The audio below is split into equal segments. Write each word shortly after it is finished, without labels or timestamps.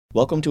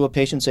Welcome to a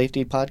patient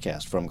safety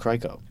podcast from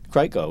CRICO.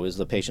 CRICO is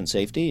the patient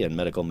safety and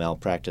medical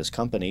malpractice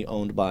company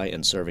owned by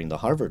and serving the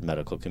Harvard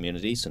medical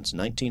community since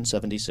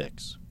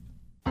 1976.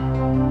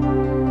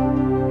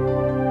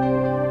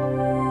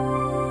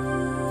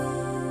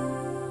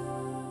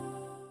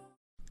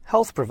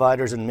 Health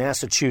providers in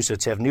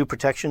Massachusetts have new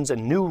protections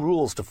and new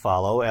rules to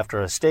follow after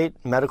a state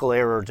medical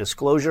error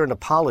disclosure and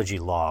apology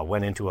law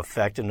went into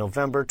effect in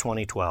November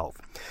 2012.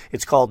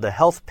 It's called the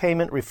Health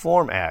Payment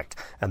Reform Act,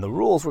 and the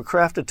rules were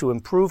crafted to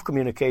improve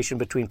communication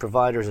between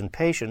providers and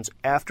patients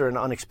after an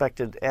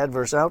unexpected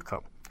adverse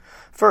outcome.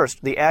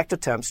 First, the Act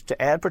attempts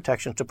to add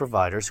protections to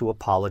providers who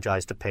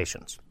apologize to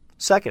patients.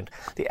 Second,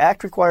 the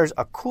Act requires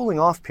a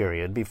cooling-off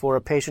period before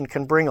a patient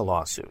can bring a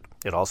lawsuit.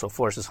 It also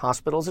forces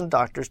hospitals and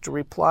doctors to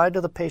reply to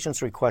the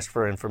patient's request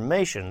for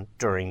information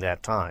during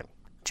that time.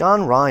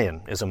 John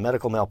Ryan is a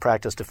medical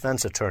malpractice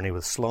defense attorney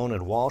with Sloan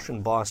 & Walsh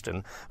in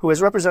Boston who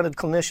has represented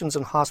clinicians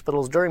and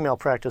hospitals during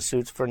malpractice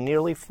suits for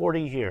nearly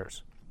 40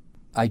 years.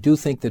 I do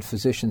think that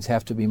physicians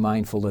have to be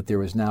mindful that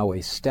there is now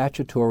a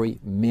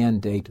statutory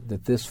mandate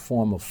that this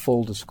form of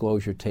full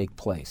disclosure take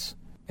place.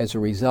 As a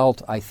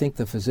result, I think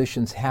the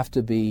physicians have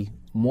to be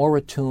more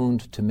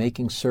attuned to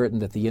making certain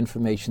that the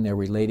information they're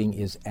relating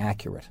is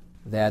accurate.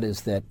 That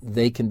is, that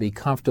they can be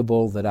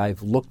comfortable that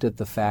I've looked at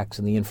the facts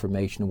and the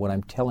information, and what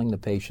I'm telling the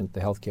patient,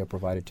 the healthcare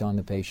provider telling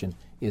the patient,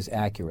 is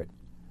accurate.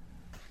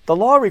 The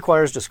law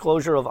requires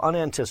disclosure of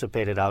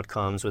unanticipated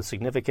outcomes with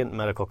significant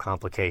medical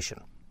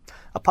complication.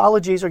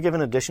 Apologies are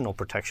given additional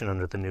protection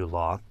under the new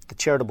law. The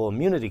charitable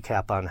immunity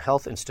cap on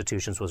health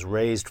institutions was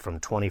raised from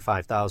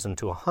 $25,000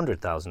 to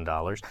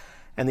 $100,000,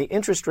 and the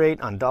interest rate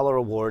on dollar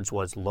awards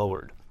was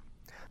lowered.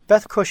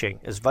 Beth Cushing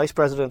is Vice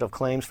President of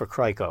Claims for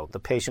CRICO,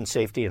 the patient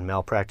safety and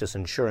malpractice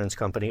insurance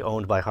company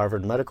owned by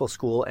Harvard Medical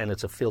School and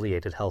its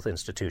affiliated health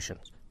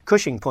institutions.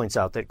 Cushing points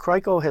out that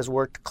CRICO has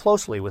worked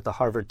closely with the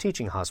Harvard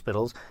teaching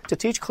hospitals to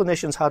teach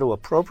clinicians how to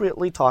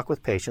appropriately talk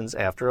with patients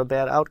after a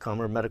bad outcome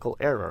or medical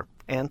error,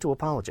 and to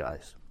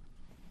apologize.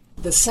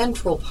 The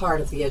central part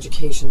of the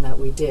education that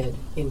we did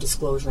in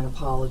disclosure and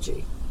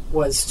apology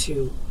was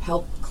to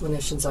help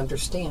clinicians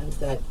understand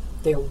that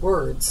their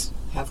words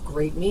have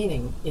great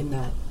meaning in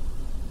that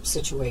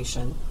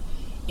situation,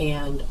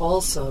 and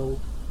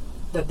also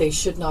that they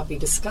should not be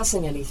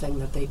discussing anything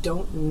that they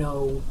don't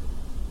know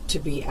to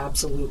be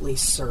absolutely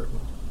certain.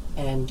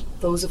 And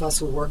those of us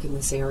who work in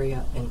this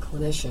area and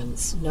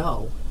clinicians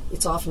know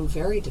it's often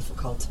very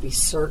difficult to be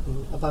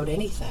certain about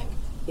anything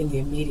in the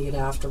immediate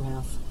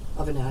aftermath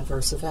of an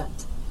adverse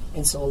event.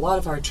 And so a lot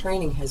of our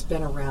training has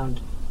been around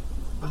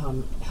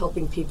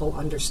helping people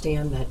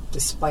understand that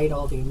despite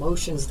all the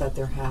emotions that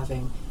they're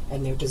having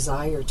and their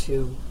desire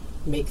to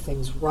make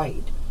things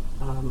right,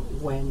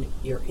 when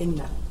you're in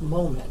that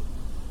moment,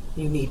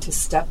 you need to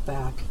step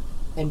back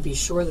and be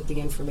sure that the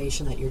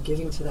information that you're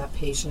giving to that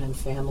patient and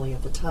family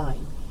at the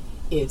time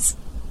is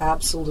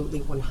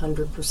absolutely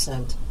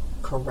 100%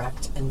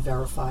 correct and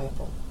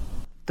verifiable.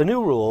 The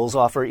new rules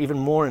offer even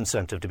more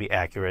incentive to be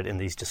accurate in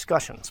these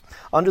discussions.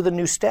 Under the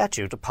new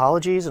statute,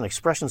 apologies and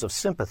expressions of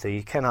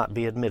sympathy cannot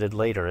be admitted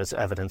later as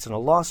evidence in a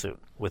lawsuit,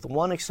 with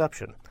one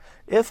exception.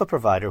 If a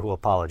provider who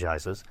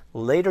apologizes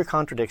later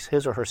contradicts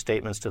his or her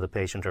statements to the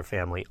patient or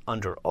family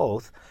under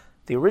oath,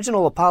 the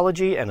original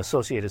apology and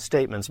associated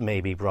statements may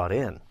be brought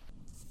in.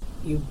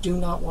 You do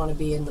not want to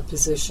be in the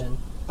position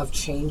of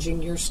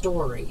changing your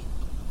story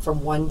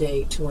from one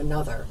day to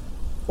another,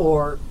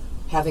 or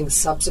having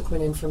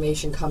subsequent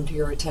information come to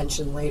your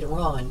attention later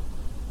on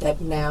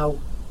that now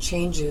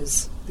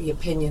changes the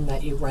opinion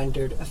that you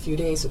rendered a few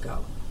days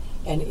ago.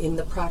 And in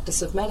the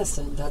practice of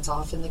medicine, that's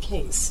often the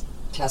case.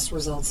 Test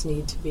results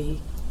need to be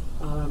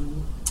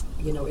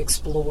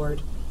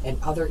explored,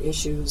 and other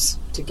issues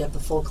to get the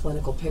full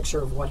clinical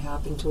picture of what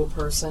happened to a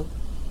person.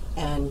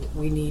 And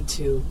we need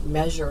to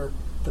measure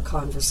the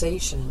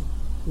conversation,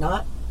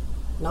 not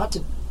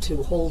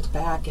to hold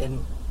back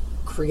and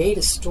create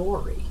a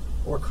story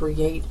or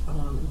create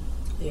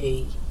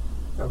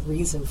a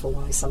reason for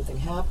why something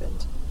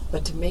happened,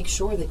 but to make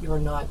sure that you're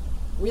not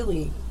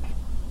really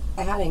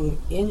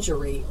adding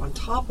injury on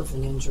top of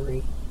an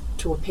injury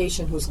to a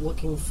patient who's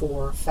looking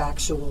for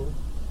factual,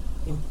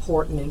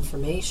 important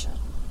information.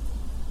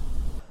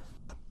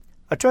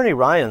 Attorney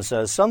Ryan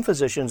says some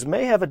physicians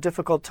may have a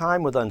difficult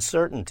time with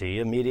uncertainty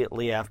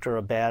immediately after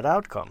a bad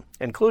outcome,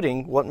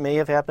 including what may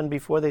have happened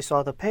before they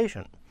saw the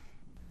patient.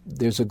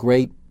 There's a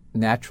great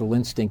natural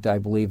instinct, I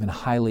believe, in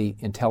highly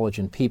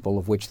intelligent people,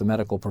 of which the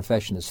medical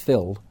profession is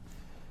filled,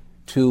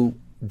 to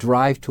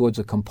drive towards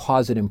a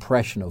composite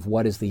impression of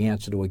what is the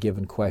answer to a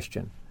given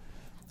question.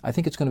 I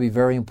think it's going to be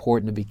very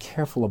important to be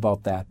careful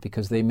about that,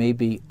 because they may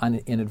be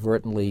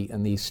inadvertently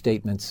in these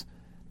statements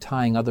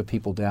tying other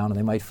people down, and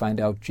they might find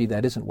out, gee,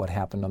 that isn't what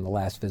happened on the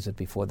last visit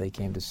before they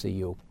came to see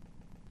you.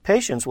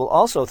 Patients will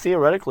also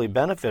theoretically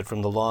benefit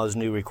from the law's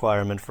new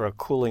requirement for a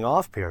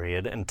cooling-off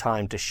period and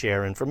time to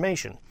share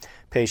information.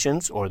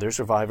 Patients or their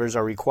survivors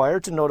are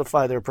required to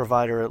notify their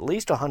provider at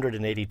least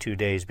 182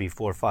 days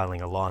before filing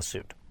a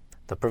lawsuit.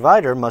 The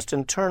provider must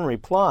in turn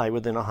reply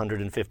within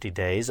 150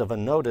 days of a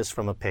notice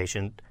from a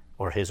patient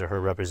or his or her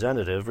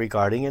representative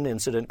regarding an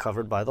incident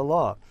covered by the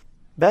law.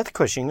 Beth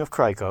Cushing of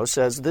CRICO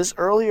says this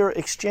earlier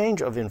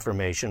exchange of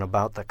information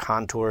about the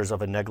contours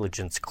of a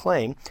negligence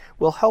claim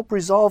will help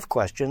resolve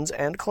questions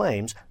and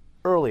claims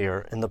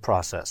earlier in the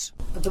process.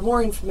 But the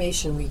more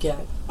information we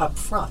get up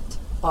front,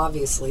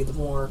 obviously, the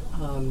more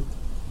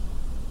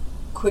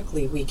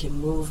quickly we can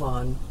move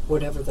on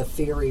whatever the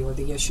theory or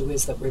the issue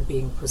is that we're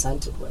being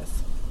presented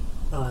with.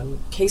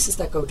 Cases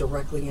that go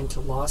directly into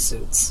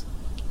lawsuits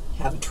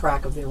have a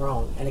track of their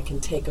own, and it can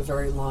take a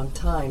very long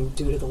time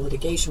due to the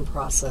litigation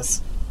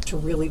process to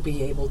really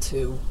be able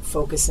to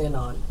focus in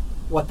on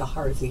what the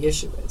heart of the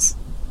issue is.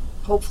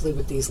 Hopefully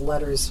with these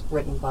letters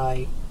written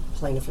by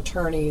plaintiff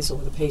attorneys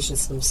or the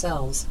patients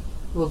themselves,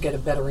 we'll get a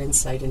better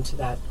insight into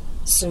that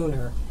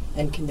sooner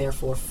and can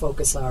therefore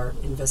focus our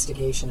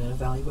investigation and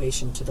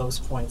evaluation to those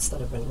points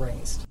that have been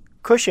raised.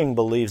 Cushing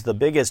believes the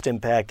biggest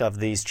impact of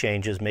these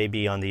changes may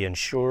be on the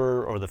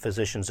insurer or the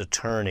physician's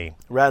attorney,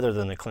 rather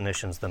than the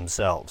clinicians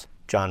themselves.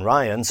 John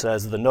Ryan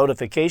says the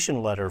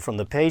notification letter from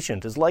the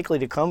patient is likely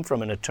to come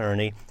from an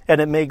attorney, and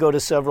it may go to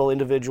several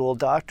individual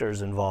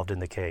doctors involved in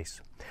the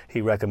case.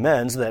 He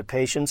recommends that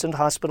patients and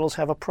hospitals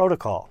have a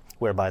protocol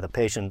whereby the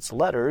patient's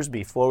letters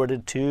be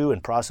forwarded to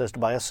and processed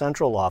by a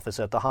central office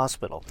at the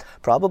hospital,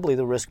 probably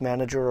the risk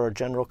manager or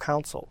general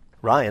counsel.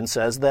 Ryan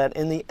says that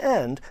in the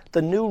end,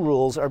 the new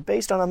rules are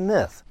based on a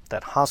myth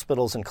that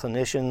hospitals and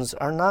clinicians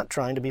are not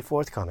trying to be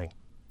forthcoming.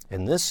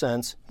 In this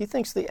sense, he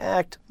thinks the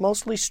Act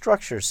mostly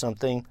structures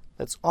something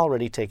that's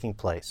already taking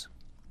place.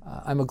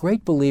 I'm a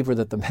great believer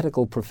that the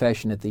medical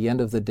profession at the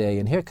end of the day,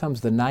 and here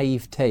comes the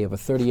naivete of a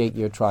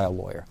 38-year trial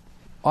lawyer,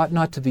 ought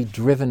not to be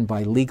driven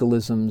by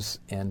legalisms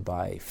and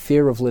by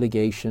fear of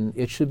litigation.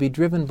 It should be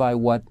driven by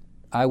what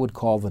I would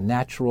call the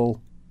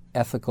natural,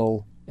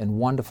 ethical, and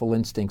wonderful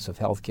instincts of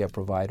healthcare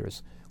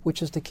providers,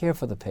 which is to care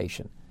for the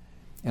patient.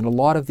 And a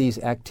lot of these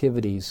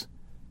activities,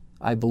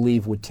 I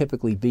believe, would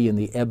typically be in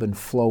the ebb and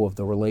flow of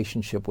the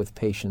relationship with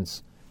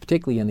patients,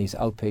 particularly in these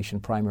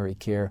outpatient primary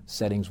care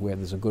settings where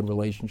there's a good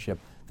relationship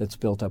that's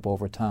built up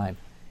over time.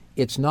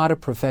 It's not a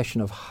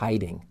profession of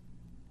hiding.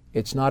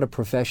 It's not a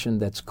profession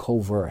that's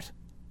covert.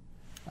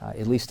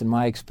 At least in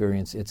my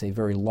experience, it's a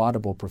very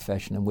laudable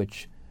profession in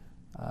which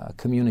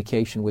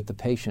communication with the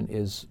patient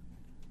is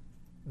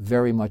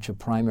very much a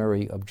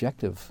primary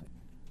objective.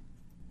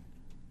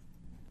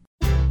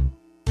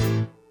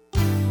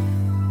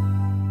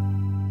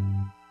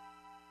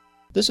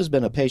 This has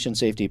been a patient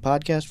safety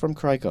podcast from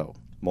CRICO.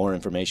 More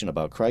information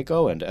about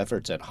CRICO and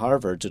efforts at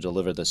Harvard to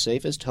deliver the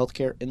safest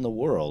healthcare in the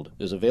world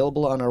is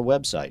available on our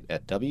website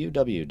at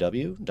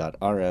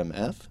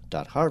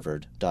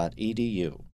www.rmf.harvard.edu.